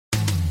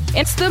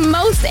It's the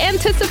most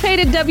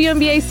anticipated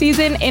WNBA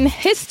season in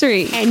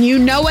history. And you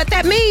know what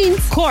that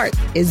means. Court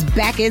is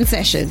back in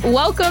session.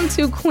 Welcome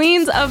to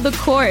Queens of the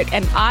Court,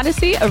 an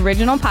Odyssey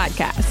original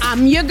podcast.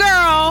 I'm your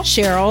girl,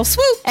 Cheryl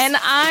Swoop. And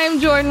I'm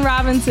Jordan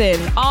Robinson.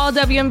 All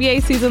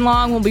WNBA season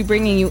long, we'll be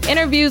bringing you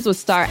interviews with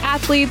star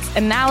athletes,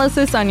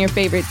 analysis on your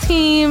favorite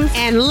teams,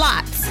 and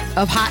lots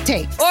of hot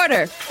takes.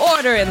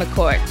 Order in the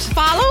court.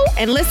 Follow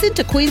and listen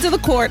to Queens of the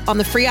Court on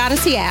the free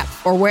Odyssey app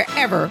or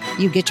wherever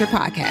you get your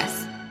podcasts.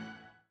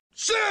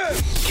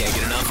 Can't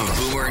get enough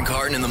of Boomer and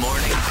Carton in the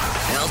morning?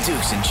 Al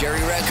Dukes and Jerry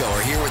Recco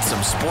are here with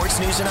some sports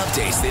news and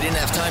updates they didn't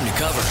have time to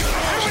cover.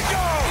 Here we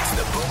go! It's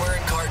the Boomer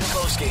and Carton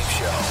postgame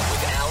show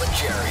with Al and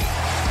Jerry.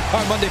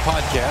 Our Monday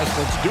podcast.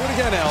 Let's do it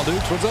again, Al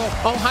Dukes. What's up?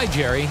 Oh, hi,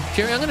 Jerry.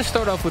 Jerry, I'm going to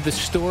start off with this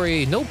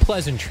story. No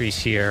pleasantries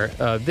here.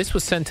 This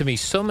was sent to me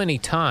so many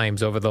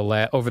times over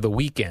the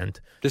weekend.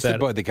 This is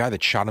the guy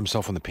that shot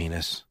himself in the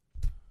penis?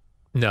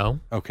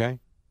 No. Okay.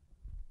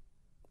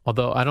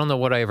 Although I don't know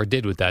what I ever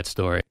did with that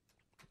story.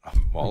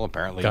 Well,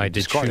 apparently Guy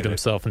did shoot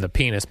himself in the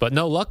penis. But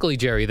no, luckily,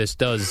 Jerry, this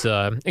does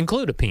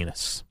include a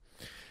penis.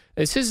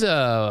 This is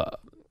a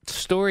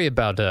story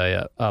about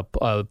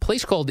a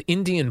place called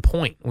Indian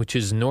Point, which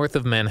is north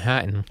of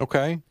Manhattan.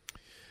 Okay.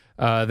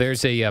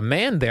 There's a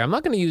man there. I'm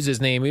not going to use his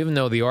name, even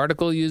though the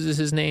article uses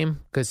his name,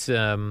 because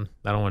I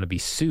don't want to be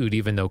sued,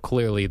 even though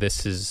clearly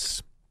this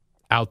is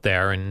out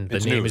there and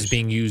the name is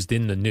being used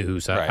in the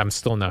news. Right. I'm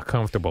still not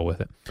comfortable with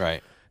it.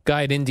 Right.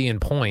 Guy at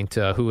Indian Point,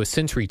 who has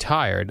since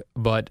retired,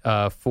 but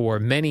for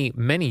many,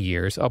 many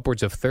years,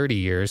 upwards of 30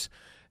 years,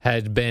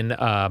 had been,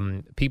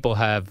 people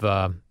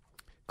have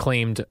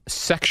claimed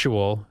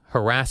sexual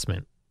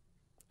harassment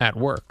at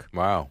work.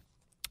 Wow.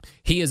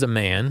 He is a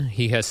man.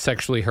 He has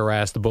sexually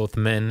harassed both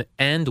men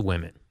and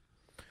women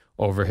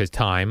over his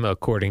time,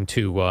 according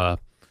to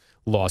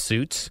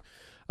lawsuits.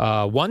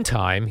 One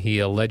time, he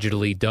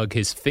allegedly dug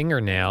his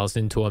fingernails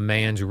into a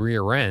man's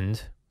rear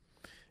end.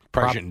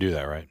 Probably shouldn't do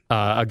that, right?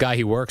 A guy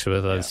he works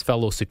with, his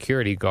fellow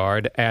security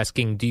guard,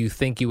 asking, "Do you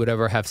think you would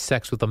ever have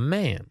sex with a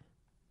man?"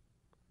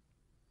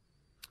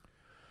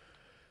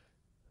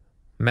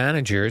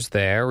 Managers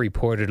there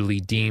reportedly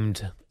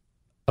deemed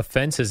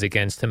offenses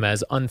against him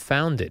as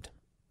unfounded,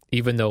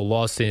 even though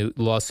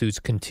lawsuits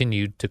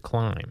continued to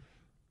climb.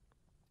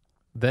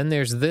 Then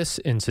there's this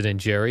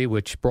incident, Jerry,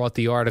 which brought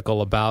the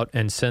article about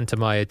and sent to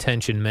my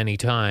attention many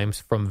times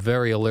from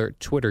very alert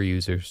Twitter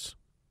users.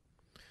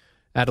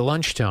 At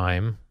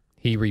lunchtime,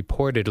 he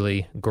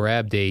reportedly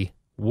grabbed a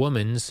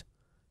woman's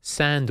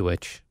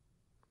sandwich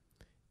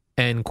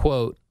and,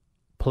 quote,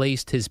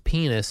 placed his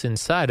penis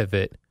inside of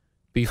it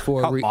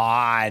before... Come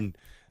on.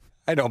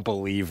 I don't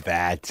believe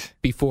that.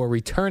 Before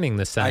returning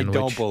the sandwich. I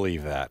don't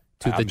believe that.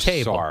 To the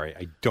table. Sorry,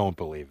 I don't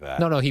believe that.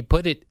 No, he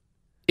put it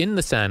in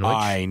the sandwich.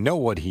 I know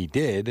what he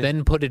did.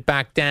 Then put it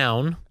back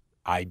down.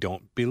 I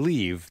don't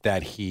believe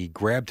that he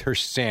grabbed her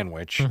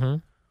sandwich,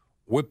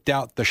 whipped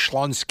out the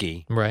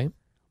Schlonsky, right,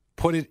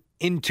 put it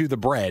into the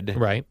bread,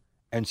 right,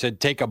 and said,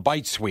 "Take a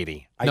bite,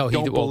 sweetie." I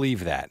don't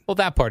believe that. Well,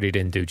 that part he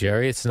didn't do,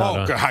 Jerry. It's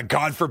not.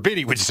 God forbid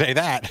he would say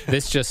that.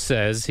 This just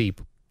says he.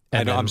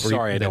 I'm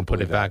sorry, I don't put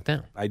it back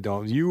that. down. I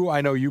don't.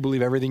 I know you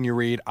believe everything you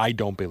read. I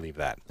don't believe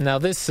that. Now,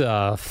 this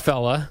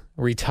fella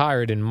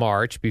retired in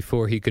March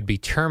before he could be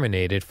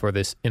terminated for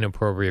this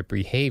inappropriate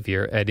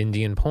behavior at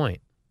Indian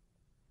Point.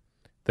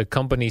 The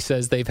company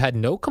says they've had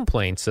no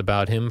complaints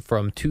about him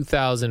from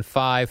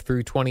 2005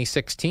 through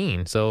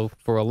 2016. So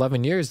for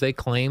 11 years, they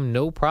claim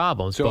no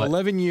problems. So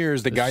 11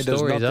 years, the guy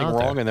does nothing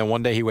wrong, and then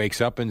one day he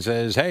wakes up and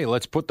says, "Hey,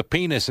 let's put the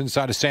penis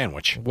inside a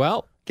sandwich."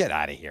 Well, get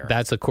out of here.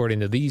 That's according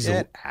to these.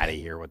 Get out of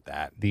here with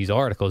that. These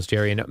articles,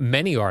 Jerry, and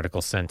many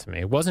articles sent to me.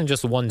 It wasn't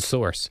just one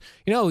source.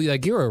 You know,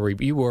 like you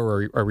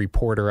were a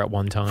reporter at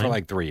one time for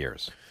like 3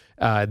 years.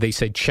 They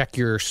said check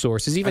your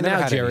sources. Even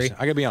now, Jerry.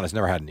 I gotta be honest,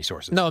 never had any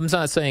sources. No, I'm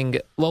not saying.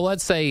 Well, I'm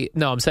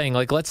saying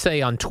like let's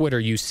say on Twitter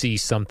you see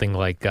something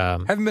like.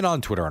 Haven't been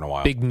on Twitter in a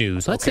while. Big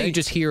news. Let's say you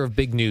just hear of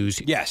big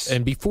news. Yes.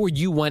 And before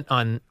you went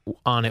on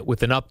it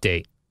with an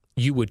update,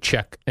 you would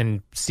check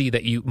and see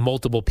that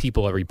multiple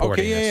people are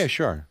reporting. Okay, this. yeah,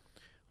 sure.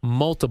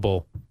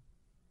 Multiple.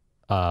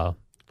 Well,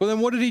 then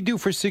what did he do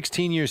for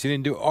 16 years? He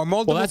didn't do. Are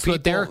multiple well, that's people,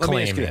 what they're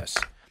claiming. Let me ask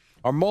you this: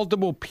 are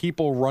multiple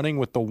people running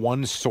with the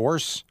one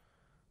source?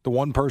 The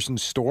one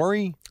person's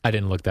story? I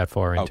didn't look that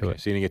far into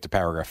it. So you didn't get to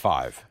paragraph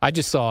 5. I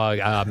just saw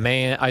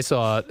I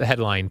saw the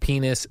headline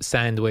penis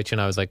sandwich, and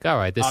I was like, all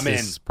right, this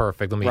is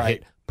perfect. Let me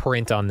hit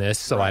print on this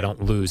so I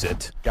don't lose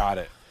it. Got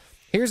it.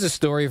 Here's a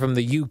story from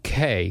the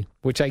UK,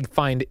 which I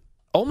find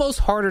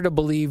almost harder to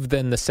believe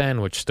than the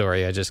sandwich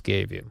story I just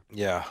gave you.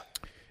 Yeah.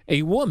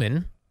 A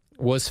woman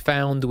was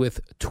found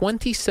with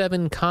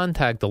 27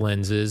 contact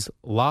lenses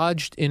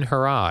lodged in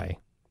her eye.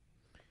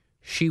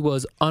 She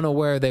was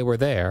unaware they were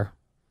there.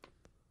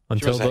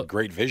 She must have had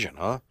great vision,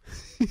 huh?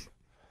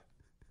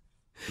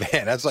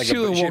 Man, that's like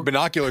she had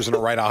binoculars in her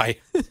right eye.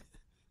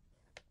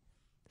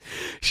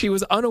 She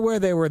was unaware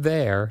they were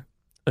there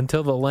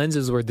until the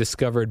lenses were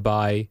discovered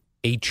by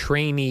a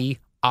trainee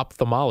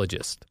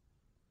ophthalmologist.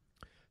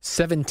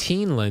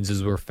 17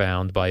 lenses were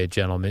found by a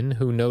gentleman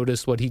who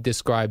noticed what he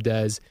described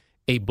as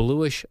a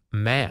bluish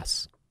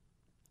mass.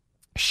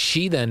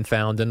 She then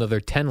found another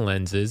 10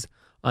 lenses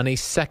on a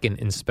second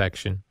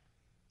inspection.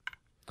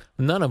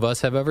 None of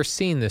us have ever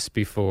seen this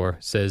before,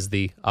 says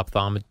the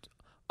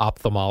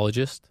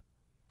ophthalmologist.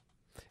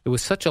 It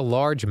was such a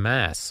large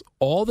mass.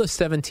 All the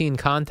 17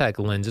 contact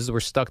lenses were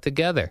stuck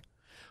together.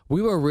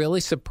 We were really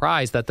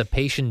surprised that the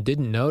patient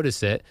didn't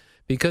notice it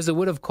because it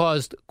would have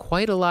caused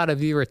quite a lot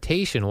of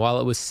irritation while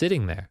it was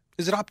sitting there.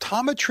 Is it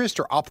optometrist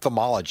or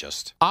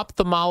ophthalmologist?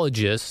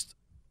 Ophthalmologist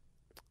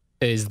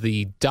is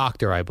the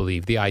doctor, I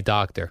believe, the eye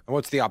doctor. And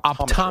what's the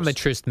optometrist?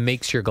 Optometrist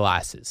makes your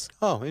glasses.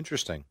 Oh,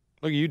 interesting.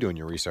 Look at you doing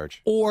your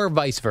research. Or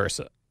vice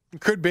versa.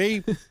 Could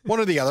be.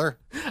 One or the other.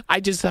 I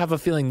just have a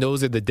feeling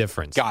those are the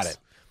differences. Got it.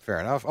 Fair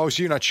enough. Oh,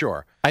 so you're not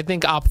sure. I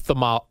think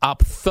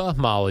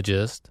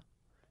ophthalmologist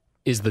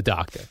is the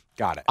doctor.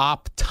 Got it.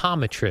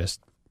 Optometrist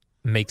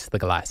makes the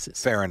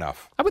glasses. Fair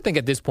enough. I would think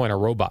at this point a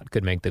robot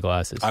could make the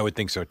glasses. I would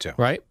think so too.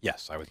 Right?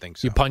 Yes, I would think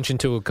so. You punch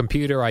into a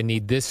computer, I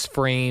need this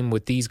frame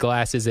with these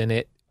glasses in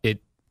it. It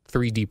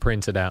 3D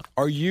prints it out.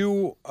 Are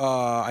you,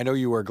 I know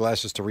you wear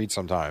glasses to read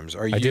sometimes.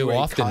 Are you do a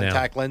often now.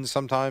 contact lens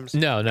sometimes?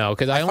 No,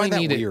 because I only find that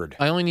need weird. it.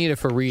 I only need it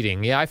for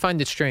reading. Yeah, I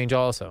find it strange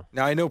also.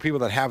 Now, I know people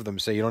that have them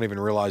say you don't even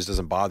realize it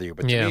doesn't bother you.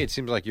 But to Yeah. me, it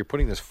seems like you're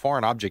putting this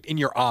foreign object in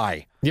your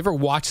eye. You ever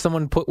watch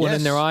someone put one in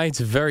Yes. their eye? It's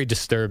very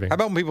disturbing. How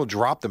about when people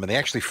drop them and they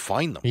actually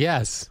find them?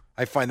 Yes.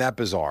 I find that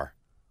bizarre.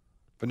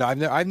 But no,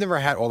 I've never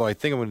had, although I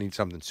think I'm going to need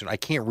something soon. I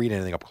can't read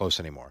anything up close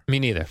anymore. Me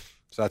neither.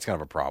 So that's kind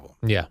of a problem.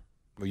 Yeah.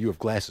 Well, you have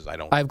glasses. I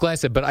don't. I have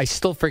glasses, but I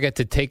still forget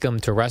to take them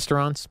to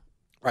restaurants.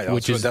 Right.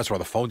 That's where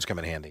the phones come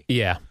in handy.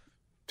 Yeah.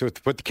 To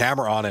put the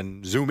camera on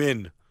and zoom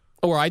in.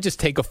 Or I just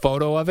take a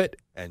photo of it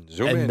And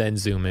zoom in. and then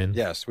zoom in.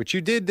 Yes, which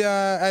you did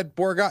at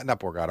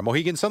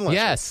Mohegan Sun last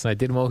Yes, I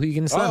did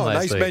Mohegan Sun Oh, last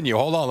nice week. menu.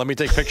 Hold on. Let me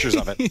take pictures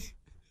of it.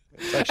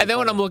 And then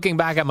when I'm looking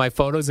back at my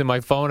photos in my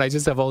phone, I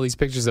just have all these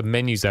pictures of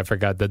menus I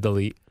forgot to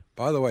delete.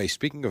 By the way,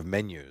 speaking of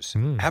menus,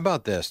 how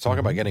about this? Talk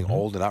about getting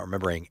old and not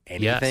remembering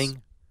anything. Yes.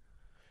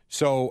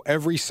 So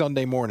every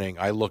Sunday morning,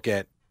 I look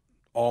at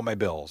all my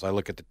bills. I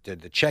look at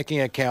the checking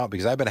account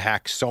because I've been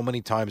hacked so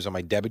many times on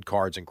my debit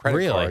cards and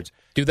credit cards.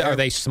 Are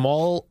they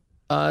small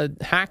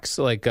hacks?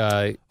 Like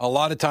A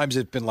lot of times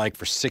it's been like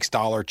for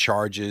 $6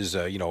 charges,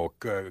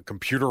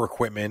 computer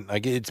equipment.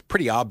 Like it's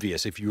pretty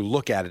obvious if you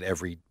look at it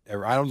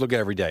I don't look at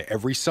it every day.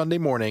 Every Sunday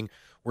morning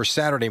or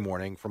Saturday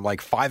morning from like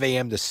 5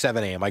 a.m. to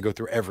 7 a.m., I go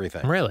through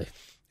everything. Really?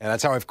 And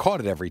that's how I've caught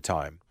it every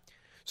time.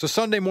 So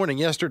Sunday morning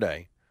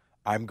yesterday,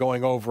 I'm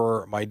going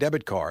over my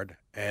debit card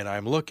and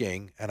I'm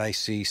looking and I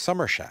see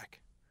Summer Shack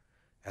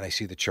and I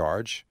see the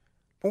charge.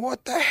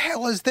 What the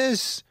hell is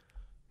this?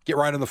 Get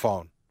right on the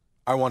phone.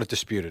 I want it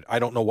disputed. I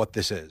don't know what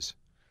this is.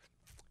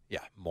 Yeah,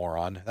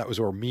 moron. That was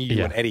where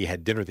you and Eddie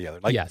had dinner together.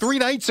 3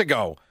 nights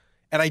ago.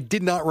 And I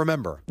did not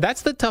remember.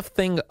 That's the tough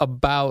thing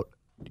about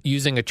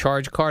using a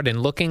charge card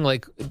and looking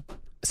like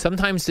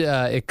sometimes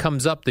it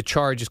comes up, the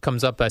charge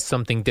comes up as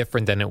something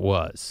different than it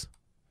was.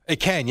 It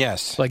can,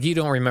 yes. Like you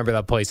don't remember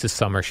that place as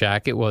Summer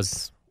Shack.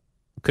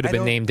 Could have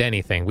been named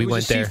anything. We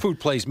went there. Seafood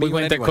place. We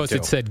went there because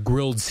it said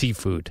grilled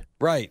seafood.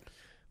 Right.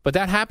 But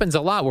that happens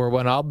a lot where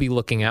when I'll be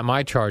looking at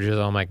my charges,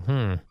 I'm like,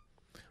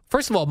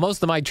 First of all,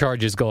 most of my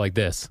charges go like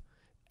this.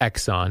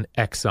 Exxon,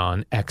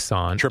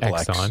 Triple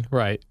X. Exxon.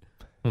 Right.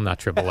 Well, not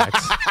triple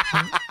X.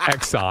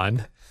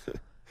 Exxon.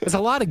 There's a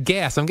lot of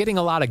gas. I'm getting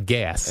a lot of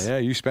gas. Yeah,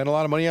 you spend a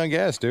lot of money on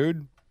gas,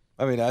 dude.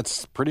 I mean,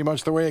 that's pretty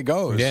much the way it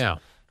goes. Yeah.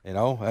 You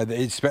know, at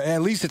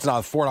least it's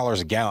not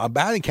 $4 a gallon.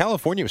 Out in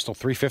California, it was still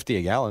 $3.50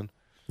 a gallon.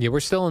 Yeah, we're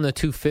still in the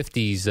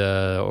 250s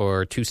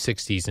or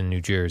 260s in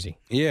New Jersey.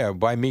 Yeah,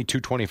 by me,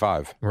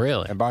 $2.25.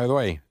 Really? And by the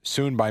way,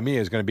 soon by me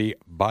is going to be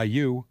by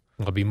you.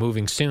 I'll be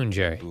moving soon,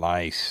 Jerry.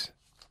 Nice.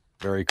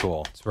 Very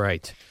cool. That's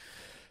right.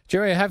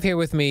 Jerry, I have here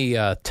with me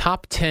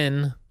top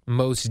 10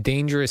 most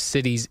dangerous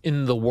cities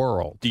in the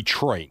world.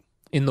 Detroit.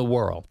 In the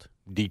world.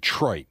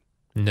 Detroit.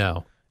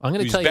 No. I'm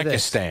going to tell you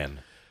this. Uzbekistan.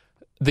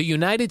 The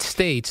United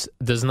States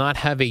does not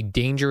have a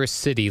dangerous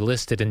city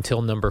listed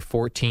until number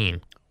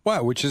 14.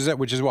 What? Which is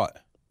what?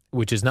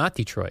 Which is not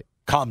Detroit.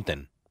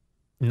 Compton.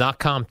 Not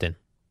Compton.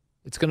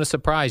 It's going to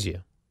surprise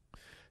you.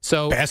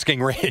 So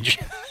Basking Ridge.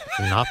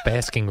 Not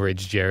Basking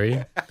Ridge,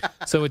 Jerry.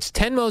 So it's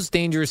 10 most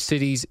dangerous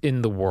cities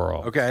in the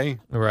world. Okay.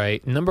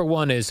 Right. Number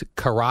 1 is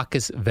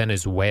Caracas,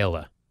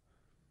 Venezuela.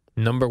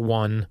 Number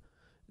 1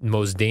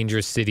 most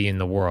dangerous city in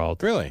the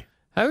world. Really?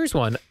 Here's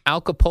one.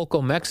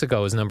 Acapulco,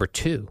 Mexico is number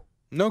 2.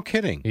 No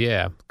kidding.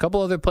 Yeah. A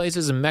couple other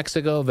places in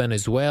Mexico,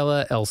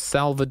 Venezuela, El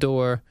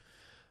Salvador.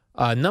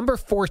 Number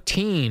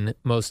 14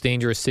 most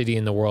dangerous city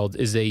in the world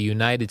is a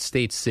United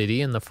States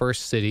city, and the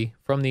first city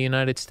from the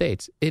United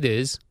States. It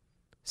is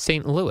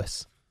St.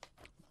 Louis.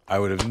 I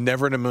would have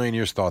never in a million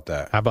years thought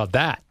that. How about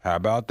that? How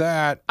about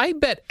that? I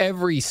bet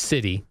every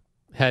city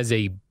has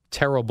a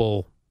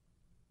terrible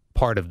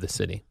part of the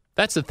city.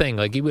 That's the thing.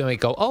 Like, you might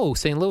go, oh,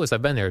 St. Louis,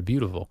 I've been there.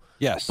 Beautiful.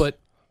 Yes. But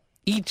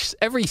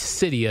every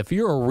city, if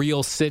you're a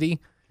real city,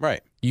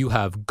 right, you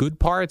have good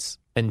parts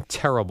and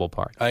terrible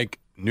parts. Like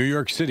New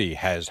York City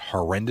has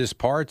horrendous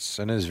parts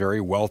and has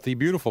very wealthy,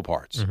 beautiful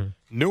parts.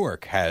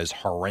 Newark has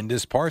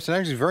horrendous parts and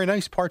actually very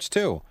nice parts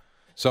too.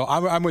 So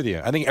I'm with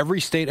you. I think every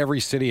state, every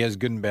city has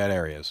good and bad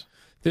areas.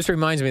 This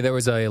reminds me, there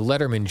was a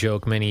Letterman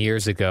joke many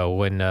years ago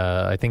when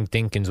I think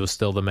Dinkins was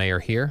still the mayor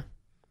here.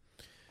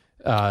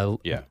 The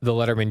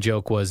Letterman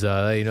joke was,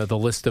 the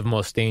list of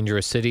most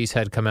dangerous cities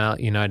had come out.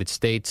 United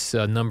States,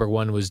 number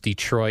one was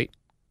Detroit.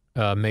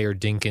 Mayor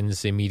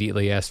Dinkins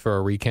immediately asked for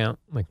a recount.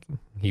 Like,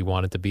 he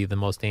wanted to be the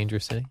most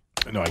dangerous city.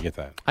 No, I get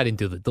that. I didn't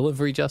do the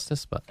delivery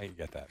justice, but I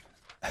get that.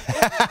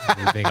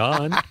 moving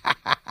on.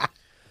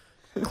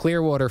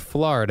 Clearwater,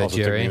 Florida, Also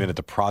Jerry. took me a minute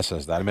to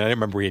process that. I mean, I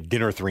remember we had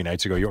dinner 3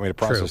 nights ago. You want me to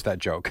process that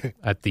joke?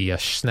 At the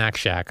Snack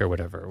Shack or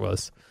whatever it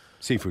was.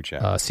 Seafood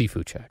Shack.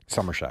 Seafood Shack.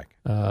 Summer Shack.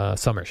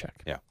 Summer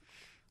Shack.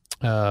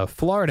 Yeah.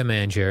 Florida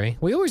man, Jerry.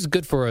 We always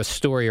good for a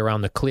story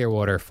around the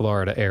Clearwater,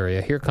 Florida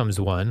area. Here comes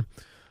one.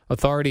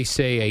 Authorities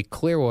say a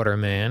Clearwater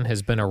man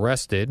has been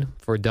arrested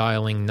for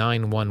dialing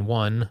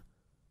 911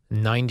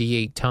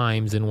 98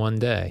 times in one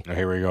day. Oh,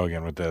 here we go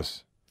again with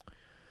this.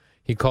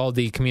 He called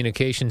the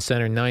communication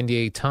center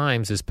 98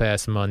 times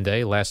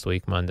last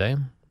week, Monday.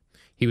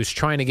 He was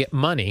trying to get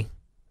money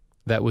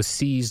that was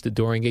seized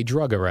during a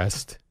drug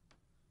arrest.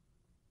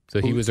 So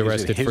he was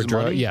arrested for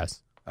drug.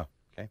 Yes. Oh,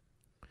 okay.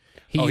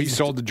 He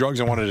sold the drugs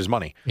and wanted his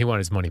money. He wanted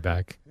his money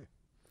back.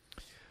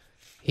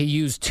 He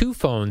used 2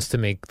 phones to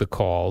make the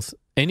calls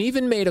and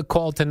even made a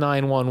call to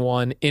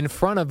 911 in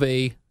front of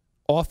a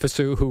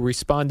officer who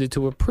responded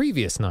to a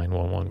previous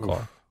 911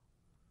 call.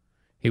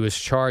 He was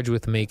charged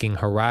with making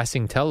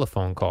harassing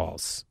telephone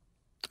calls.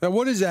 Now,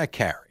 what does that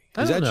carry?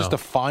 Is that just a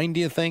fine, do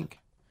you think?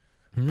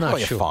 I'm not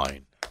Probably sure. a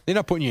fine. They're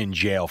not putting you in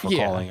jail for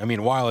calling. I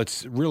mean, while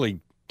it's really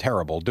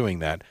terrible doing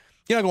that,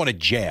 you're not going to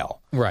jail.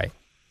 Right.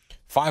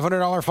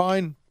 $500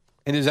 fine?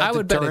 And does that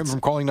deter him from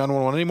calling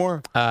 911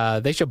 anymore?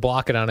 They should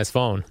block it on his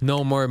phone.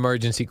 No more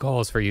emergency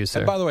calls for you, sir.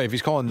 And by the way, if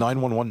he's calling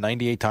 911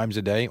 98 times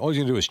a day, all he's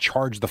going to do is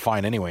charge the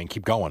fine anyway and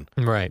keep going.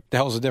 Right. The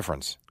hell's the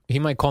difference? He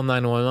might call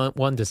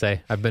 911 to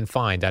say, I've been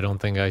fined. I don't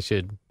think I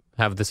should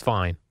have this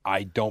fine.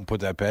 I don't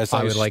put that past.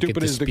 I would like it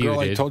stupid as the girl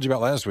I disputed. told you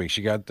about last week.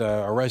 She got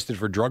arrested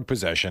for drug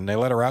possession. They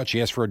let her out.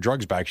 She asked for her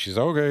drugs back. She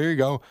said, okay, here you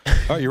go.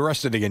 Oh, you're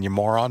arrested again, you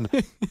moron.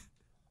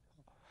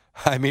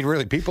 I mean,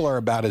 really, people are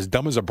about as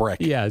dumb as a brick.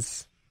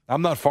 Yes.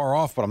 I'm not far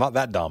off, but I'm not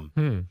that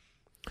dumb.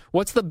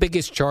 What's the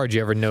biggest charge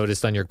you ever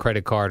noticed on your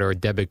credit card or a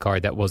debit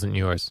card that wasn't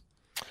yours?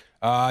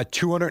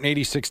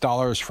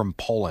 $286 from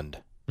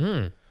Poland.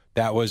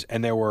 That was,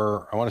 and there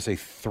were, I want to say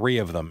 3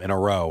 of them in a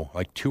row,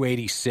 like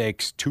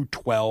 $286,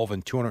 $212,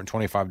 and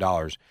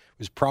 $225. It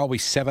was probably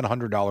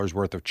 $700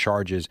 worth of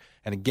charges.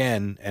 And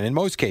again, and in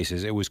most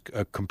cases, it was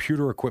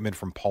computer equipment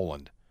from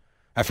Poland.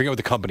 I forget what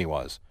the company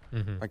was.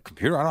 Like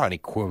computer, I don't have any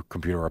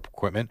computer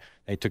equipment.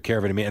 They took care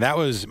of it to me. And that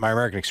was my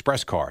American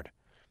Express card.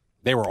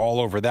 They were all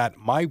over that.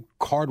 My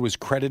card was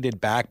credited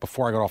back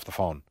before I got off the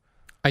phone.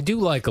 I do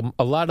like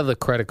a lot of the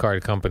credit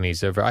card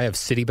companies. I have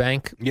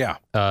Citibank,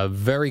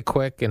 very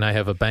quick, and I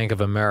have a Bank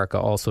of America,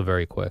 also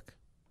very quick.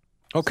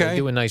 Okay. So they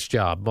do a nice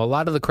job. A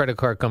lot of the credit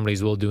card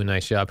companies will do a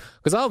nice job.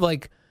 Because I'll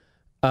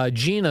have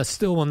Gina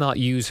still will not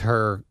use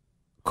her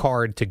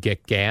card to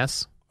get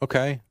gas.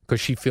 Okay.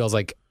 Because she feels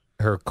like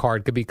her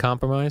card could be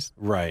compromised.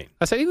 Right.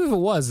 I said, even if it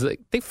was,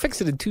 they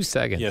fix it in 2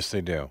 seconds. Yes, they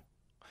do.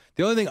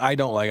 The only thing I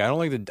don't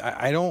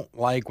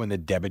like when the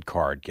debit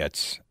card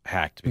gets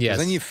hacked, because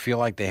then you feel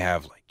like they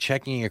have like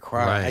checking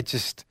across.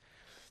 Right.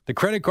 The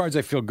credit cards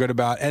I feel good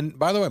about. And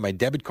by the way, my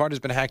debit card has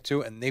been hacked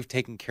too, and they've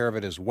taken care of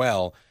it as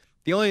well.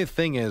 The only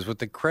thing is with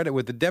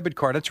the debit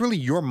card, it's really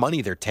your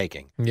money they're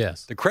taking.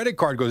 Yes. The credit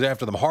card goes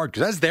after them hard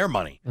because that's their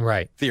money.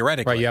 Right.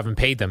 Theoretically. Right. You haven't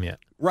paid them yet.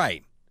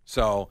 Right.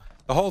 So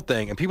the whole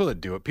thing, and people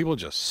that do it, people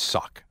just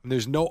suck. And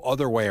there's no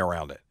other way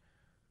around it.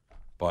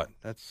 But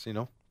that's,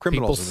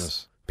 criminals in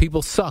this.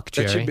 People suck,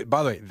 Jerry.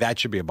 By the way, that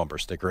should be a bumper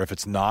sticker. If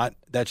it's not,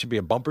 that should be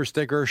a bumper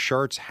sticker,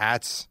 shirts,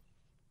 hats.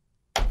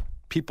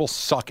 People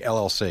suck,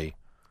 LLC.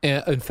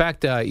 In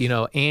fact,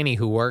 Annie,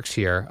 who works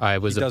here,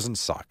 He doesn't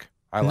suck.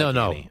 I like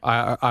Annie.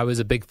 I was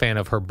a big fan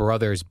of her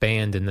brother's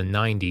band in the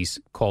 90s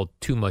called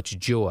Too Much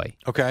Joy.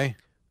 Okay.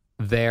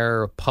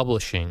 Their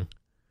publishing,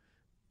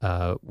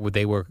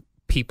 they were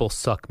People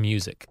Suck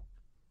Music.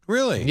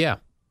 Really? Yeah.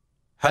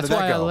 How That's did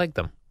that why go? I like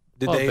them.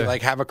 Did they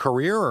have a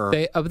career? Or?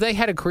 They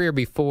had a career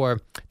before.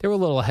 They were a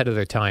little ahead of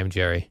their time,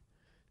 Jerry.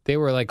 They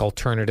were like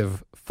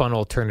fun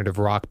alternative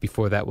rock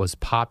before that was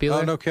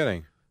popular. Oh, no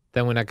kidding.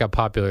 Then when that got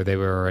popular, they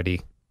were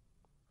already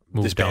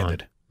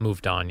disbanded.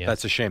 Moved on, yeah.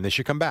 That's a shame. They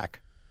should come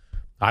back.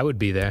 I would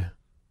be there.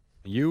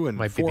 You and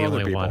Might be 4 the other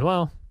only people. one.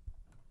 Well,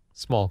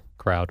 small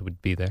crowd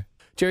would be there.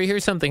 Jerry,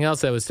 here's something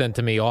else that was sent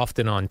to me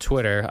often on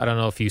Twitter. I don't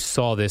know if you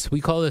saw this. We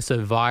call this a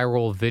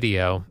viral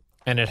video,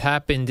 and it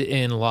happened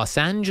in Los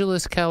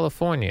Angeles,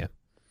 California.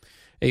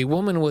 A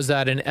woman was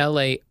at an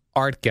L.A.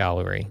 art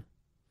gallery,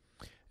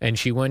 and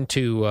she went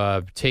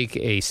to take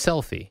a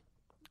selfie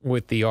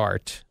with the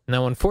art.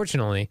 Now,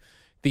 unfortunately,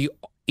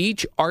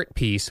 each art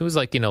piece, it was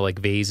like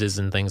vases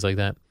and things like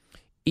that.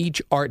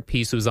 Each art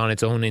piece was on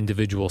its own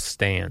individual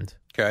stand.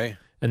 Okay.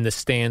 and the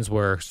stands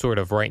were sort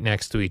of right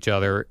next to each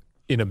other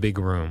in a big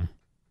room.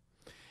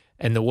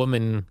 And the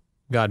woman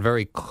got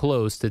very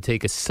close to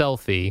take a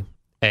selfie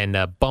and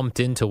bumped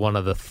into one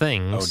of the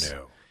things. Oh,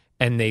 no.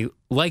 And they,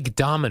 like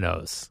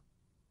dominoes.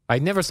 I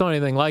never saw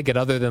anything like it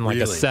other than like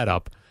a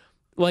setup.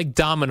 Like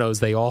dominoes,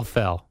 they all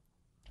fell.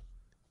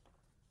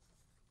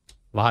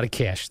 A lot of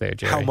cash there,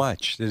 Jerry. How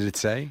much did it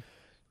say?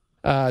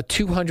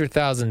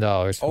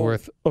 $200,000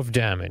 worth of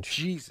damage.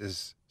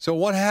 Jesus. So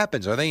what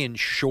happens? Are they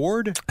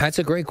insured? That's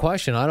a great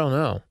question. I don't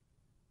know.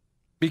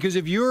 Because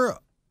if you're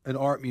an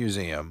art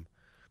museum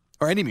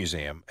or any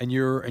museum and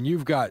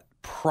you've got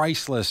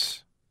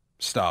priceless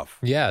stuff,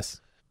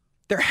 Yes.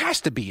 there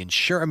has to be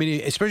insurance. I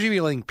mean, especially if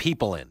you're letting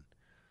people in.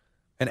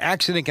 An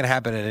accident can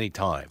happen at any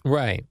time.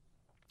 Right.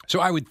 So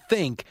I would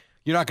think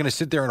you're not going to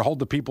sit there and hold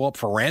the people up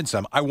for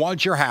ransom. I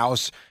want your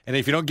house, and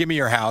if you don't give me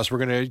your house, we're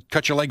going to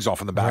cut your legs off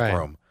in the back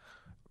room.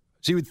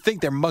 So you would think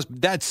there must.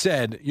 That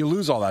said, you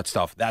lose all that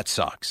stuff. That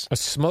sucks.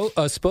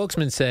 A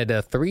spokesman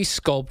said 3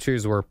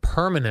 sculptures were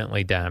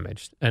permanently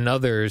damaged, and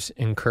others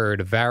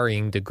incurred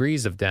varying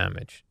degrees of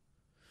damage.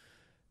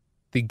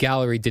 The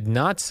gallery did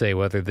not say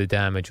whether the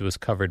damage was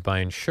covered by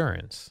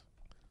insurance.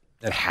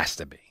 It has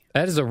to be.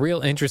 That is a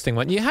real interesting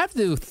one. You have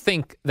to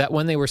think that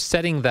when they were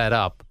setting that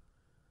up,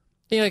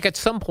 like at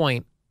some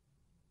point,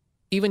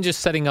 even just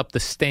setting up the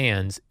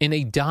stands in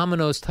a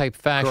dominoes type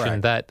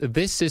fashion, Correct. that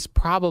this is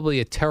probably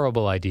a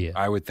terrible idea.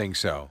 I would think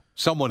so.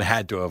 Someone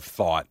had to have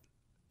thought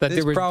That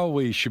this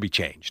probably should be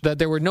changed. That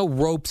there were no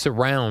ropes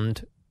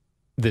around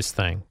this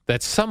thing,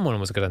 that someone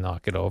was going to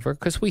knock it over,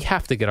 because we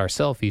have to get our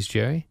selfies,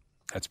 Jerry.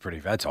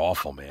 That's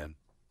awful, man.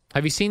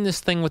 Have you seen this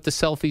thing with the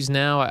selfies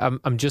now?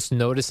 I'm just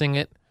noticing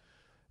it.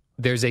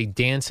 There's a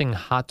dancing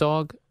hot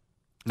dog.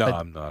 No,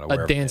 I'm not aware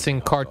A of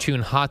dancing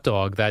cartoon hot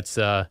dog that's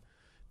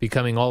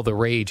becoming all the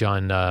rage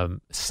on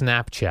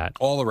Snapchat.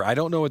 I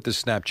don't know what the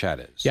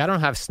Snapchat is. Yeah, I don't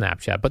have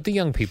Snapchat, but the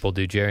young people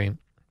do, Jerry.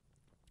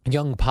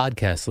 Young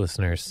podcast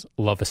listeners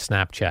love a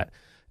Snapchat.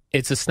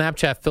 It's a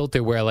Snapchat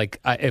filter where, like,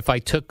 if I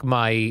did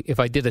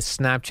a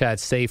Snapchat,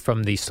 say,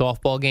 from the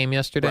softball game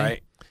yesterday,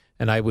 Right.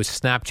 and I was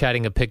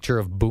Snapchatting a picture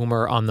of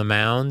Boomer on the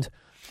mound,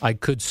 I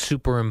could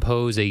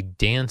superimpose a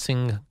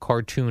dancing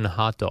cartoon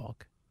hot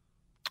dog.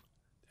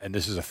 And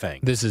this is a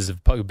thing. This is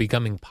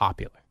becoming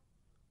popular.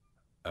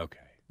 Okay.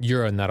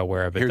 You're not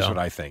aware of it, Here's though. what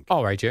I think.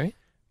 All right, Jerry.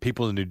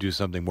 People need to do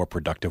something more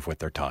productive with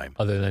their time.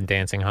 Other than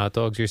dancing hot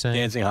dogs, you're saying?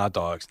 Dancing hot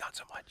dogs, not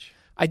so much.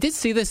 I did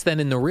see this then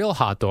in the real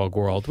hot dog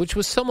world, which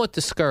was somewhat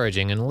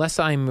discouraging, unless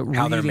I'm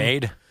How they're reading-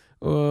 made?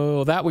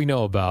 Oh, that we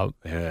know about.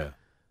 Yeah.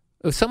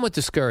 It was somewhat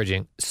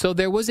discouraging. So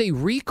there was a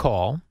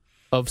recall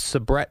of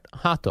Sabrett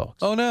hot dogs.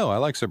 Oh, no. I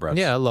like Sabrett.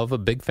 Yeah, I love a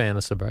big fan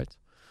of Sabrett's.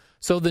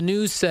 So the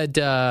news said,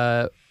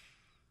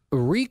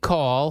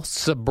 recall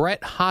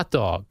Sabrett hot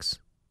dogs.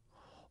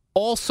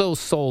 Also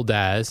sold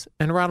as,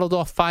 and rattled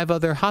off 5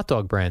 other hot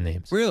dog brand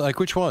names. Really? Like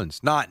which ones?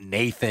 Not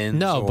Nathan's?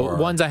 No, or but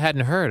ones I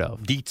hadn't heard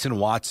of. Dietz and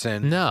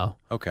Watson? No.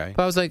 Okay.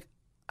 But I was like,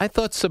 I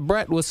thought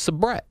Sabrett was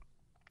Sabrett.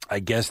 I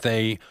guess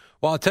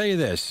well, I'll tell you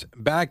this.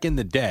 Back in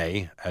the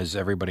day, as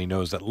everybody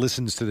knows that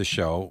listens to the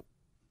show,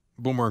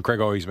 Boomer and Craig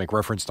always make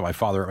reference to my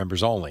father at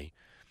Members Only.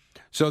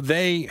 So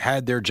they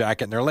had their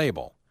jacket and their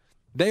label.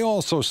 They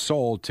also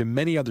sold to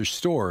many other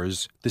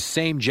stores the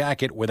same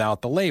jacket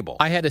without the label.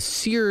 I had a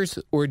Sears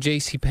or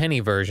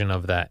JCPenney version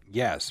of that.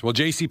 Yes. Well,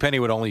 JCPenney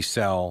would only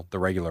sell the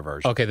regular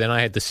version. Okay, then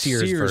I had the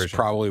Sears version.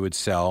 probably would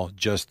sell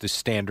just the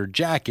standard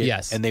jacket.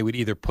 Yes. And they would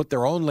either put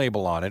their own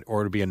label on it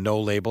or it would be a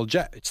no-label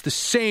jacket. It's the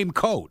same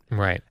coat.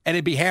 Right. And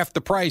it'd be half the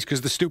price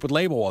because the stupid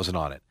label wasn't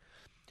on it.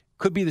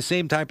 Could be the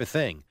same type of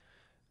thing.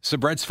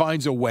 Sabrett's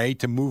finds a way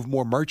to move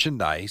more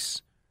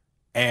merchandise,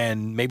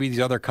 and maybe these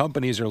other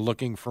companies are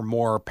looking for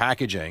more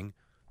packaging.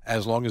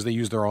 As long as they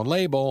use their own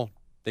label,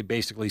 they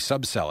basically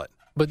subsell it.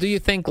 But do you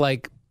think,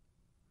 like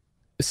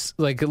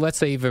let's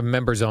say even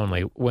Members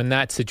Only, when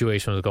that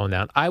situation was going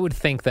down, I would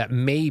think that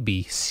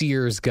maybe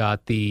Sears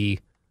got the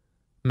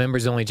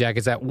Members Only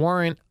jackets that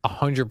weren't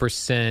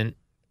 100%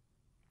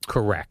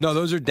 correct. No,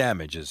 those are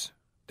damages.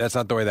 That's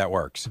not the way that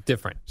works.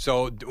 Different.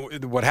 So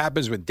what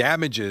happens with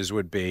damages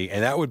would be,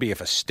 and that would be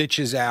if a stitch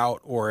is out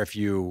or if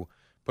you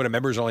put a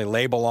members only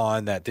label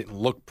on that didn't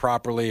look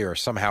properly or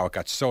somehow it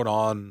got sewed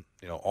on,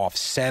 off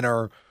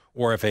center,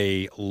 or if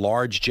a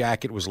large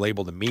jacket was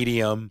labeled a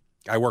medium.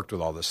 I worked with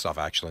all this stuff,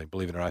 actually,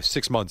 believe it or not.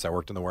 6 months I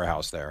worked in the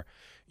warehouse there.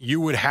 You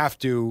would have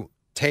to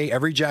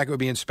every jacket would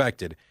be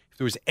inspected. If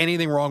there was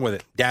anything wrong with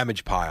it,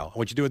 damage pile. And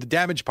what you do with the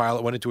damage pile,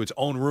 it went into its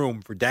own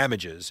room for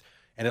damages.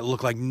 And it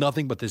looked like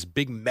nothing but this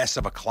big mess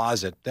of a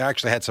closet. They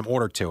actually had some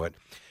order to it.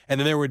 And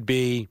then there would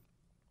be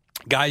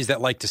guys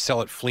that like to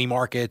sell at flea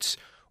markets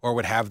or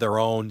would have their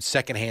own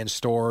secondhand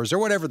stores or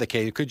whatever the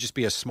case. It could just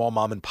be a small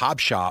mom and pop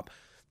shop.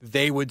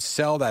 They would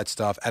sell that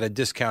stuff at a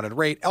discounted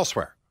rate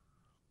elsewhere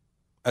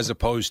as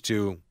opposed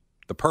to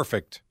the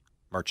perfect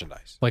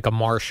merchandise. Like a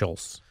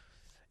Marshall's.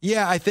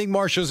 Yeah, I think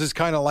Marshall's is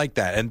kind of like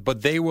that.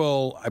 But they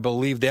will, I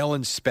believe, they'll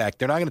inspect.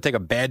 They're not going to take a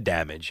bad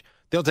damage.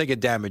 They'll take a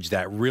damage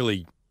that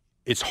really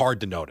it's hard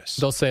to notice.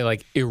 They'll say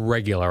like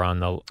irregular on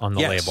the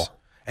Yes. label.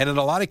 And in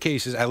a lot of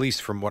cases, at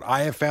least from what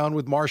I have found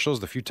with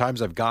Marshalls, the few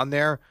times I've gone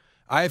there,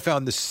 I have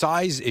found the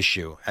size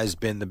issue has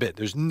been the bit.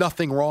 There's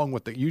nothing wrong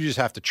with it. You just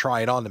have to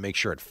try it on to make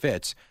sure it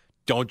fits.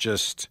 Don't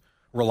just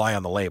rely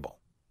on the label.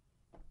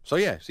 So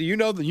yeah, so you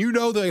know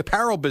the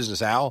apparel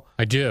business, Al.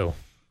 I do.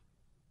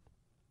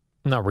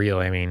 Not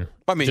really. I mean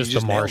just you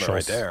the nailed it Marshalls.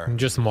 right there.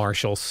 Just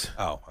Marshalls.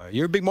 Oh,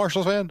 you're a big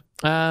Marshalls fan?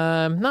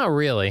 Not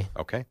really.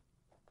 Okay,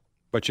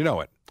 but you know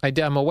it.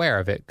 I'm aware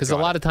of it because a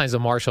lot of times the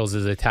Marshalls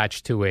is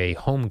attached to a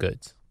Home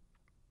Goods.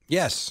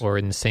 Yes, or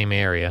in the same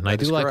area, and I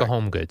do like a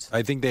Home Goods.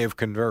 I think they have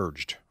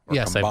converged.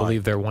 Yes, I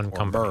believe they're one or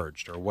company.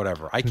 Merged or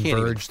whatever. I can't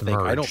even think.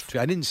 Merged.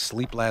 I didn't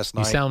sleep last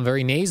night. You sound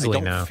very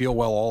nasally now. I don't feel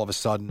well all of a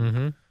sudden.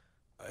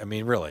 Mm-hmm. I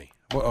mean, really,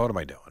 what am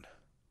I doing?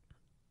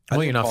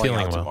 Well, you're not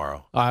feeling well.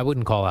 Tomorrow. I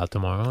wouldn't call out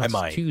tomorrow. It's I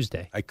might.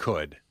 Tuesday. I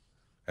could.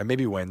 And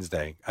maybe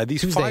Wednesday. Are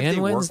these Tuesday 5-day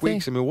and work Wednesday?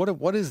 weeks? I mean,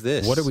 what is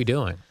this? What are we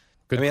doing?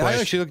 Good question. I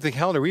actually looked at the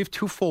calendar. We have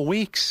 2 full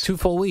weeks. 2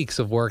 full weeks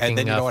of working and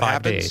then you know what 5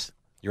 happens? days.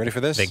 You ready for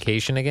this?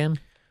 Vacation again?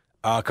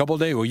 A couple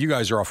of days. Well, you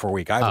guys are off for a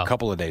week. I have a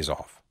couple of days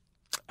off.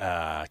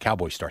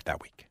 Cowboys start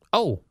that week.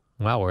 Oh,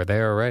 wow. We're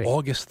there already.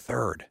 August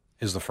 3rd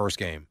is the first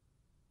game.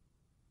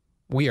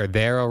 We are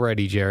there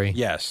already, Jerry.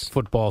 Yes.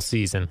 Football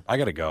season. I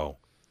got to go.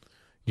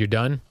 You're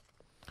done?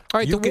 All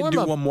right, you can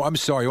do one more. I'm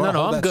sorry. You want to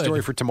hold that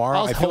story for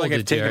tomorrow? I feel like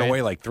I've taken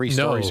away like 3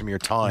 stories from your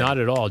time. Not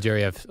at all,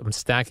 Jerry. I'm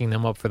stacking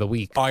them up for the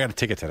week. Oh, I got a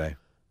ticket today.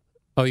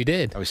 Oh, you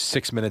did? I was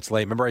 6 minutes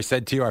late. Remember I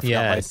said to you I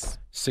forgot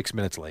 6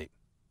 minutes late.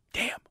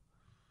 Damn.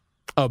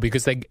 Oh,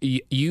 because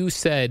you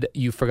said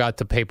you forgot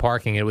to pay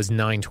parking. It was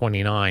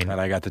 $9.29. And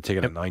I got the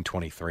ticket at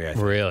 $9.23, I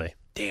think. Really?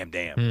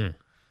 Damn.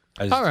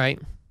 All right.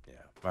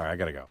 All right, I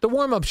got to go. The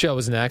warm-up show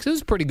was next. It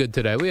was pretty good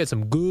today. We had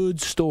some good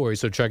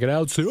stories, so check it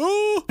out.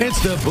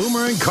 It's the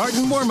Boomer and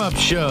Carton warm-up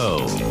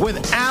show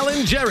with Al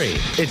and Jerry.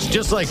 It's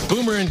just like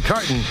Boomer and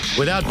Carton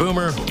without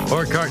Boomer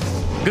or Carton.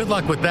 Good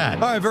luck with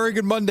that. All right, very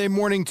good Monday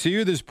morning to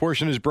you. This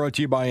portion is brought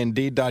to you by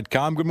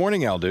Indeed.com. Good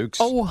morning, Al Dukes.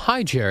 Oh,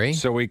 hi, Jerry.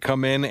 So we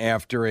come in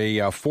after a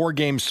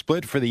 4-game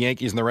split for the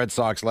Yankees and the Red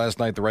Sox last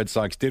night. The Red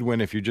Sox did win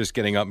if you're just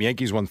getting up.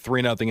 Yankees won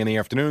 3-0 in the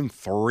afternoon,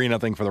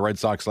 3-0 for the Red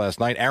Sox last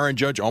night. Aaron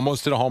Judge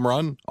almost hit a home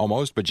run,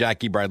 but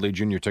Jackie Bradley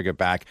Jr. took it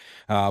back.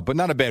 But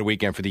not a bad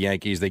weekend for the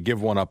Yankees. They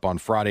give one up on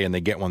Friday, and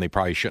they get one they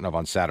probably shouldn't have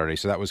on Saturday.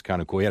 So that was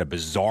kind of cool. He had a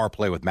bizarre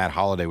play with Matt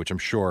Holliday, which I'm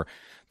sure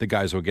the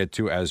guys will get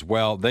to as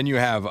well. Then you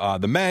have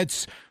the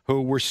Mets,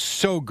 who were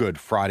so good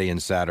Friday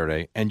and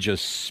Saturday and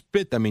just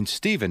spit. I mean,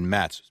 Steven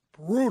Matz was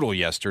brutal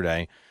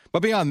yesterday.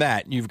 But beyond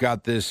that, you've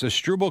got this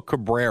Asdrubal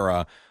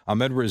Cabrera,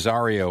 Ahmed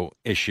Rosario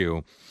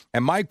issue.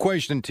 And my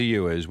question to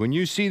you is, when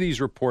you see these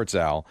reports,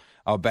 Al,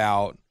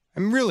 about,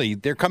 and really,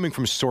 they're coming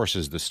from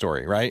sources, the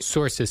story, right?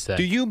 Sources say.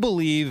 Do you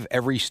believe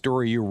every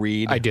story you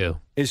read? I do.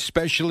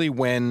 Especially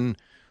when,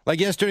 like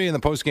yesterday in the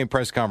postgame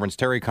press conference,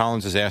 Terry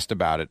Collins is asked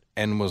about it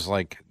and was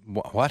like,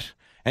 what?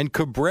 And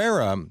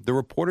Cabrera, the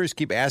reporters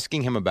keep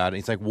asking him about it.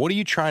 He's like, what are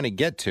you trying to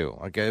get to?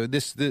 Like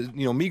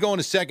me going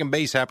to second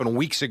base happened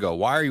weeks ago.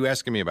 Why are you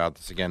asking me about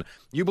this again?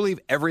 You believe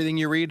everything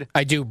you read?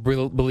 I do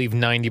believe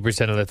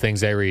 90% of the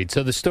things I read.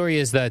 So the story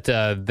is that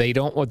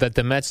that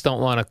the Mets don't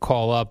want to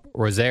call up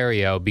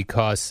Rosario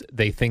because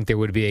they think there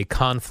would be a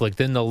conflict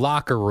in the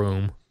locker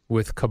room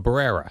with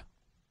Cabrera.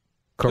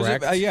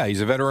 Correct? Yeah, he's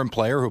a veteran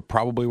player who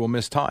probably will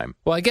miss time.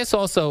 Well, I guess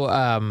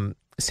also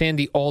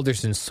Sandy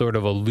Alderson sort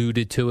of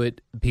alluded to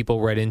it.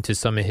 People read into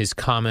some of his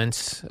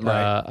comments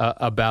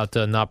about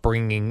not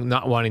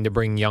wanting to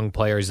bring young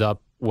players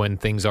up when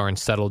things aren't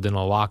settled in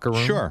a locker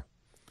room. Sure.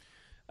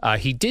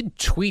 He did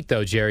tweet,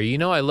 though, Jerry. You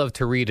know I love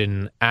to read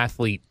an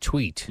athlete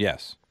tweet.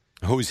 Yes.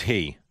 Who's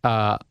he?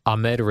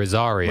 Ahmed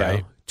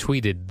Rosario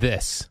tweeted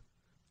this.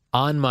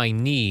 On my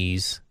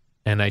knees,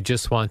 and I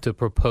just want to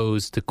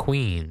propose to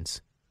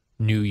Queens.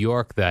 New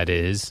York, that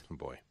is. Oh,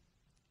 boy.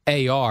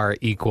 AR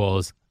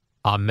equals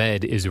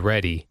Ahmed is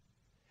ready.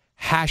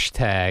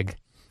 Hashtag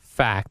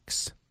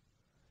facts.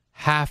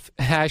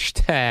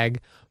 Hashtag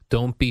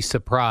don't be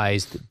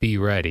surprised, be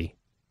ready.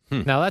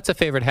 Now, that's a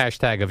favorite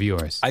hashtag of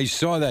yours. I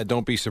saw that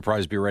don't be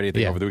surprised, be ready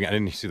thing over the weekend. I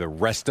didn't see the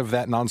rest of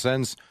that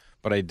nonsense,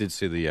 but I did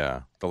see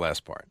the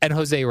last part. And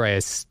Jose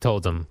Reyes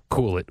told him,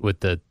 cool it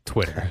with the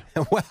Twitter.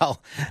 Well,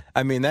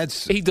 I mean,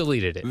 he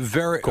deleted it.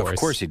 Of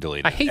course he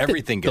deleted it. I hate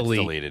everything gets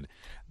deleted.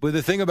 But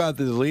the thing about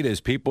the delete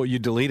is you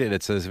delete it,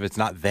 it says if it's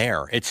not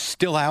there. It's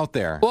still out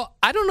there. Well,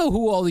 I don't know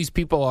who all these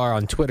people are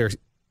on Twitter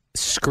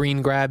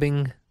screen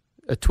grabbing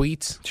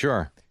tweets.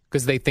 Sure.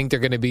 Because they think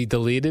they're going to be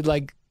deleted.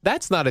 Like,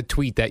 that's not a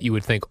tweet that you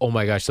would think, oh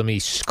my gosh, let me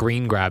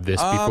screen grab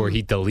this before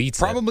he deletes it.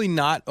 Probably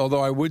not,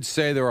 although I would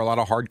say there are a lot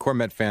of hardcore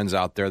Met fans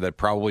out there that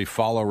probably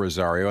follow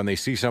Rosario, and they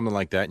see something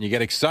like that, and you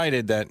get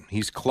excited that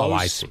he's close. Oh,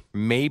 I see.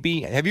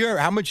 Maybe. Have you ever?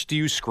 How much do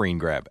you screen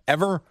grab?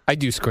 Ever? I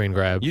do screen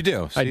grab. You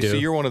do? I do. So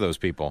you're one of those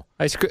people.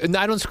 I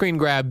don't screen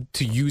grab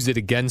to use it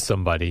against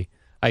somebody.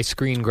 I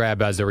screen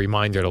grab as a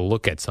reminder to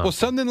look at something. Well,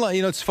 something like,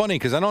 it's funny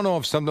because I don't know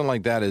if something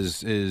like that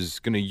is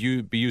going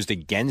to be used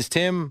against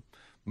him.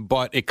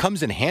 But it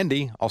comes in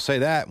handy, I'll say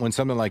that, when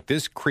something like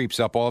this creeps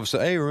up all of a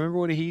sudden. Hey, remember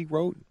what he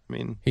wrote? I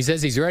mean, he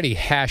says he's ready.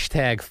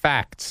 Hashtag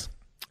facts.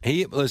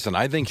 Listen,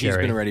 I think he's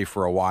been ready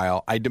for a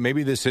while.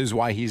 Maybe this is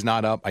why he's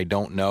not up. I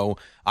don't know.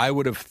 I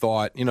would have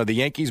thought, the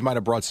Yankees might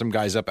have brought some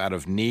guys up out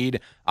of need.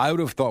 I would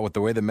have thought with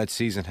the way the Mets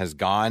season has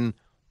gone,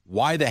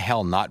 why the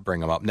hell not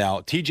bring him up?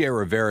 Now, T.J.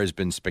 Rivera has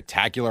been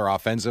spectacular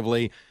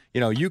offensively.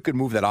 You could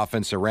move that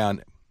offense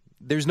around.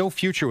 There's no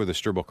future with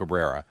Asdrubal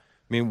Cabrera.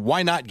 I mean,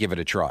 why not give it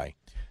a try?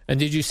 And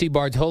did you see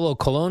Bartolo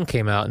Colon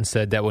came out and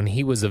said that when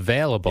he was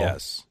available,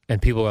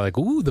 and people were like,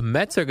 ooh, the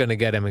Mets are going to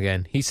get him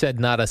again. He said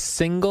not a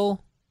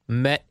single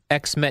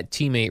ex-Met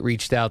teammate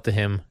reached out to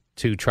him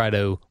to try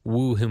to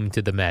woo him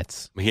to the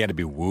Mets. He had to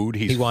be wooed.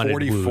 He's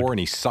 44 and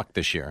he sucked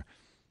this year.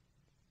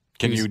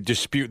 Can you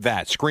dispute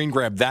that? Screen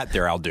grab that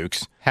there, Al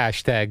Dukes.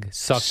 Hashtag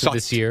sucked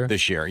this year.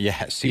 This year,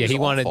 yes. He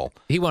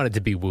wanted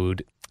to be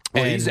wooed.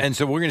 Well, and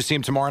so we're going to see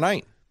him tomorrow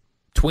night.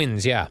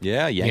 Twins, yeah.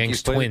 Yeah,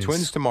 Yankees play the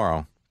Twins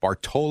tomorrow.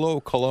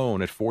 Bartolo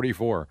Colon at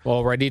 44.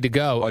 All ready to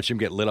go. Watch him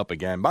get lit up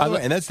again. By the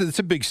way, and that's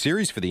a big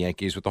series for the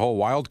Yankees with the whole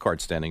wild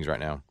card standings right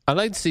now. I'd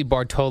like to see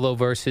Bartolo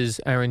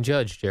versus Aaron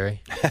Judge,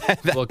 Jerry.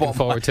 Looking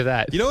forward to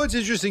that. It's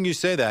interesting you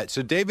say that.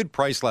 So David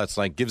Price last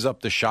night gives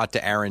up the shot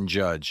to Aaron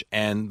Judge,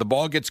 and the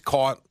ball gets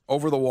caught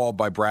over the wall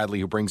by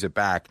Bradley, who brings it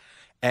back.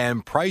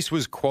 And Price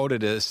was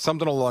quoted as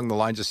something along the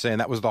lines of saying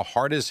that was the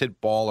hardest hit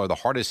ball or the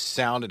hardest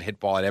sounded hit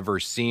ball I'd ever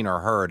seen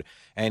or heard.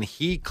 And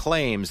he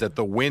claims that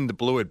the wind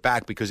blew it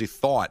back because he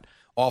thought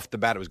off the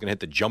bat it was going to hit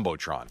the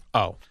Jumbotron.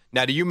 Oh.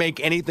 Now, do you make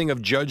anything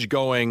of Judge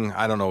going,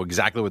 I don't know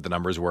exactly what the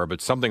numbers were,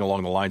 but something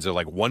along the lines of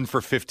like 1 for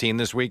 15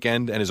 this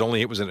weekend and his only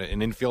hit was an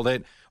infield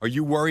hit? Are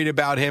you worried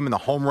about him in the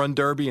home run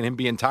derby and him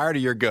being tired, or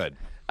you're good?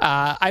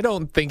 I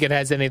don't think it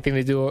has anything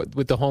to do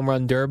with the home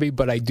run derby,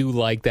 but I do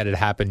like that it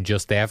happened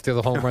just after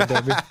the home run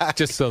derby,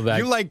 just so that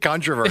you like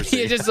controversy.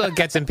 Yeah, just so it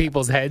gets in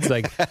people's heads.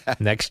 Like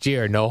next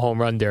year, no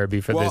home run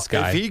derby for this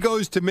guy. If he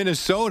goes to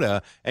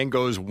Minnesota and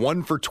goes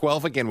 1 for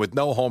 12 again with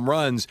no home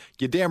runs,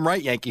 you're damn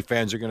right Yankee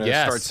fans are going to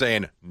start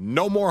saying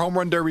no more home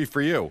run derby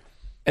for you.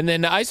 And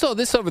then I saw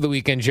this over the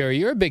weekend, Jerry.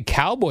 You're a big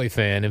Cowboy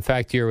fan. In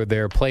fact, you're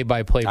their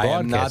play-by-play broadcaster. I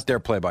am not their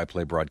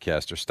play-by-play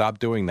broadcaster. Stop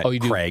doing that, you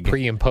Craig. Do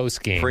pre- and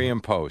post-game. Pre-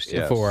 and post,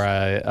 yes. For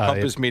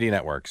Compass Media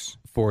Networks.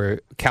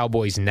 For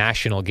Cowboys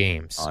national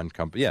games.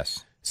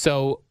 Yes.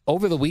 So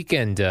over the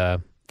weekend,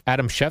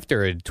 Adam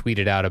Schefter had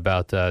tweeted out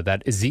about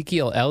that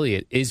Ezekiel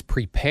Elliott is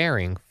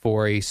preparing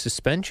for a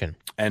suspension.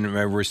 And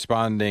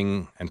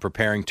responding and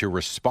preparing to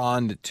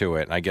respond to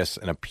it, I guess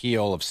an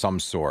appeal of some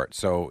sort.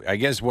 So I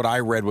guess what I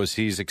read was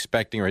he's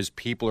expecting, or his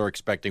people are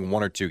expecting,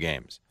 1 or 2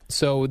 games.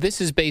 So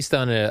this is based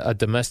on a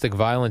domestic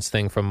violence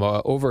thing from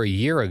over a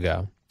year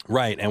ago.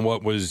 Right, and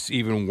what was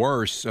even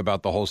worse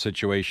about the whole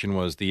situation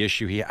was the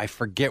issue I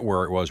forget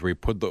where it was, where he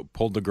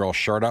pulled the girl's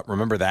shirt up.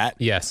 Remember that?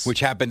 Yes.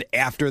 Which happened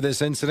after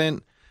this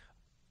incident.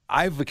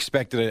 I've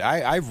expected it.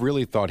 I've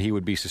really thought he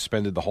would be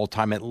suspended the whole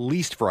time, at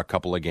least for a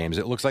couple of games.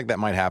 It looks like that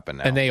might happen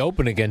now. And they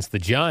open against the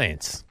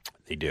Giants.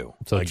 They do.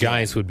 So the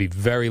Giants would be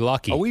very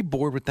lucky. Are we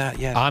bored with that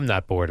yet? I'm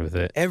not bored with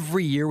it.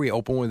 Every year we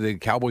open with the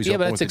Cowboys. Yeah,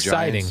 open but with that's the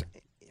exciting. Giants.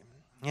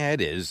 Yeah,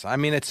 it is. I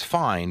mean, it's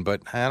fine,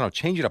 but I don't know.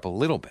 Change it up a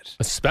little bit.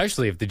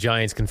 Especially if the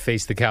Giants can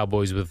face the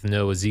Cowboys with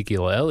no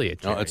Ezekiel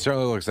Elliott. No, it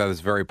certainly looks like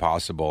it's very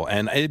possible.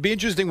 And it'd be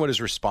interesting what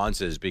his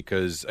response is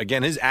because,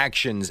 again, his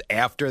actions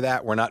after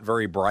that were not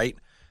very bright.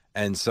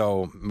 And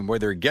so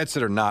whether he gets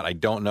it or not, I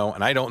don't know.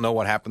 And I don't know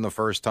what happened the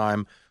first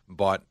time,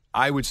 but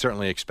I would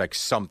certainly expect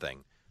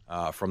something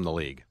from the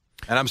league.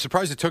 And I'm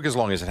surprised it took as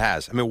long as it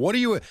has. I mean,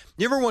 you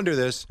ever wonder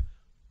this?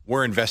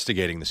 We're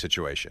investigating the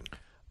situation.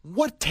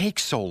 What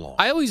takes so long?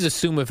 I always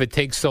assume if it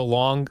takes so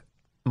long,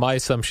 my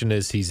assumption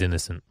is he's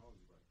innocent.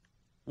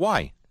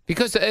 Why?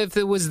 Because if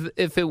it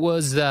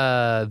was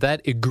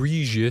that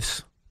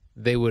egregious,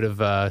 they would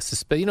have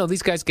suspended.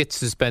 These guys get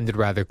suspended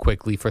rather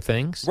quickly for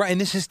things. Right, and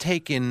this has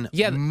taken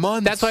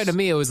months. That's why to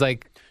me it was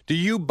like... Do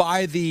you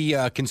buy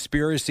the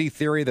conspiracy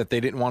theory that they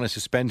didn't want to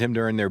suspend him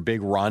during their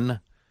big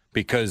run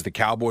because the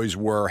Cowboys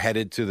were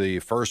headed to the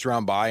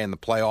first-round bye in the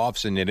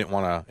playoffs and they didn't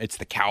want to... It's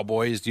the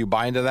Cowboys. Do you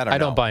buy into that or I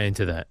don't buy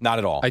into that. Not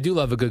at all. I do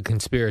love a good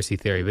conspiracy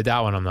theory, but that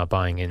one I'm not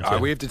buying into.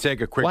 We have to take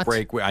a quick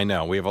break. I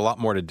know. We have a lot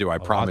more to do, I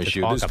promise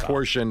you. This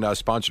portion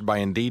sponsored by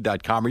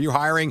Indeed.com. Are you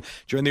hiring?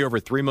 Join the over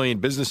 3 million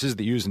businesses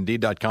that use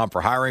Indeed.com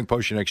for hiring.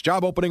 Post your next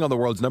job opening on the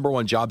world's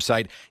 #1 job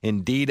site,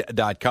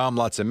 Indeed.com.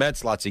 Lots of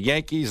Mets, lots of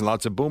Yankees, and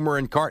lots of Boomer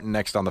and Carton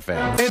next on the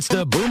Fan. It's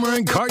the Boomer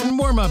and Carton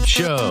warm-up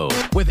show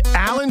with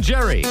Al and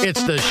Jerry.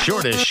 It's the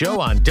shortest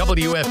show on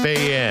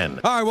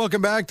WFAN. All right,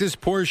 welcome back. This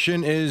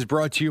portion is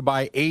brought to you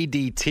by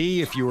ADT.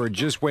 If you were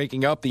just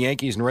waking up, the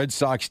Yankees and Red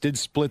Sox did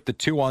split the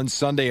 2 on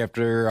Sunday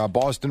after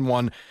Boston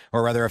won,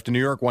 or rather after New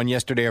York won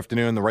yesterday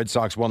afternoon. The Red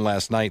Sox won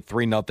last night,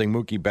 3-0.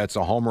 Mookie Betts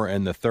a homer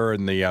in the third,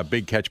 and the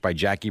big catch by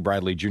Jackie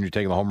Bradley Jr.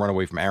 taking the home run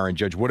away from Aaron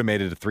Judge. Would have made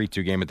it a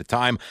 3-2 game at the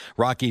time.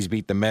 Rockies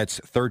beat the Mets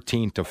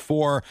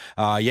 13-4.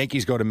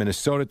 Yankees go to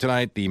Minnesota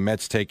tonight. The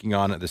Mets taking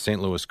on the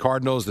St. Louis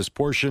Cardinals. This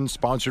portion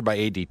sponsored by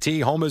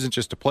ADT. Home isn't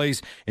just a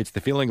place. It's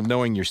the feeling of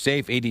knowing you're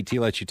safe. ADT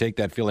lets you take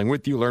that feeling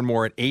with you. Learn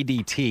more at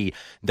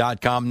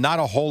ADT.com. Not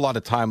a whole lot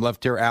of time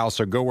left here, Al,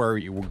 so go wherever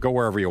you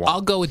want.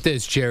 I'll go with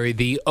this, Jerry.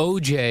 The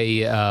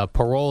O.J.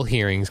 Parole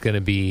hearing is going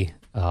to be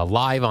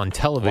live on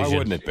television. Why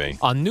wouldn't it be?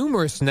 On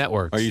numerous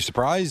networks. Are you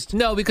surprised?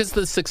 No, because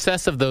the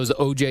success of those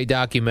O.J.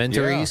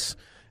 documentaries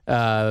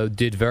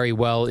did very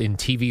well in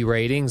TV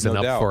ratings and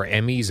up for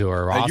Emmys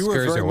or Oscars or whatever. You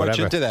were very much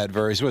into that.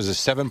 It was a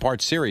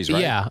 7-part series,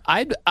 right? Yeah,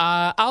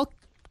 I'll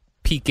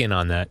peek in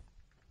on that.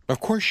 Of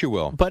course you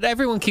will. But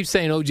everyone keeps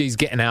saying O.J.'s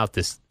getting out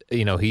this.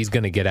 He's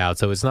going to get out,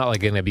 so it's not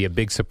like going to be a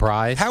big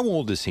surprise. How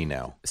old is he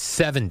now?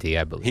 70,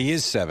 I believe. He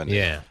is 70.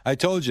 Yeah. I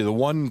told you, the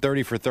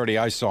 130 for 30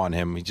 I saw on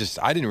him,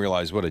 I didn't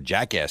realize what a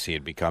jackass he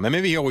had become. And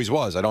maybe he always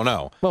was. I don't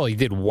know. Well, he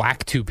did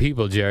whack 2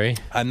 people, Jerry.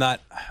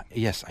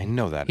 Yes, I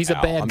know that. He's a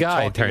bad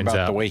guy, it turns out.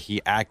 About the way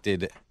he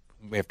acted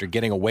after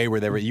getting away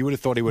with everything. You would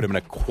have thought he would have been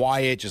a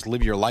quiet, just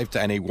live your life,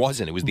 and he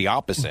wasn't. It was the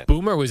opposite.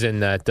 Boomer was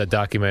in that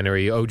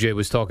documentary. OJ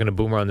was talking to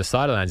Boomer on the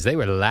sidelines. They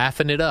were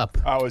laughing it up.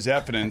 I was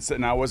evidence,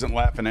 and I wasn't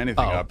laughing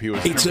anything up.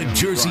 It's a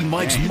Jersey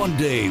Mike's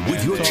Monday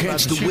with your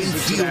chance to win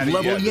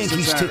field-level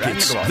Yankees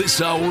tickets this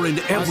hour and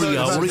every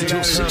hour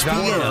until 6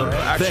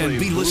 p.m. Then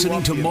be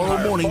listening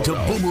tomorrow morning to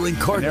Boomer and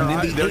Carton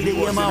in the 8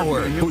 a.m.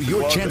 hour for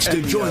your chance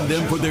to join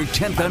them for their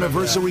 10th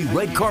anniversary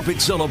red carpet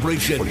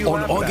celebration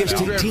on August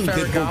 18th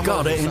at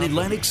Borgata in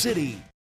Atlantic City.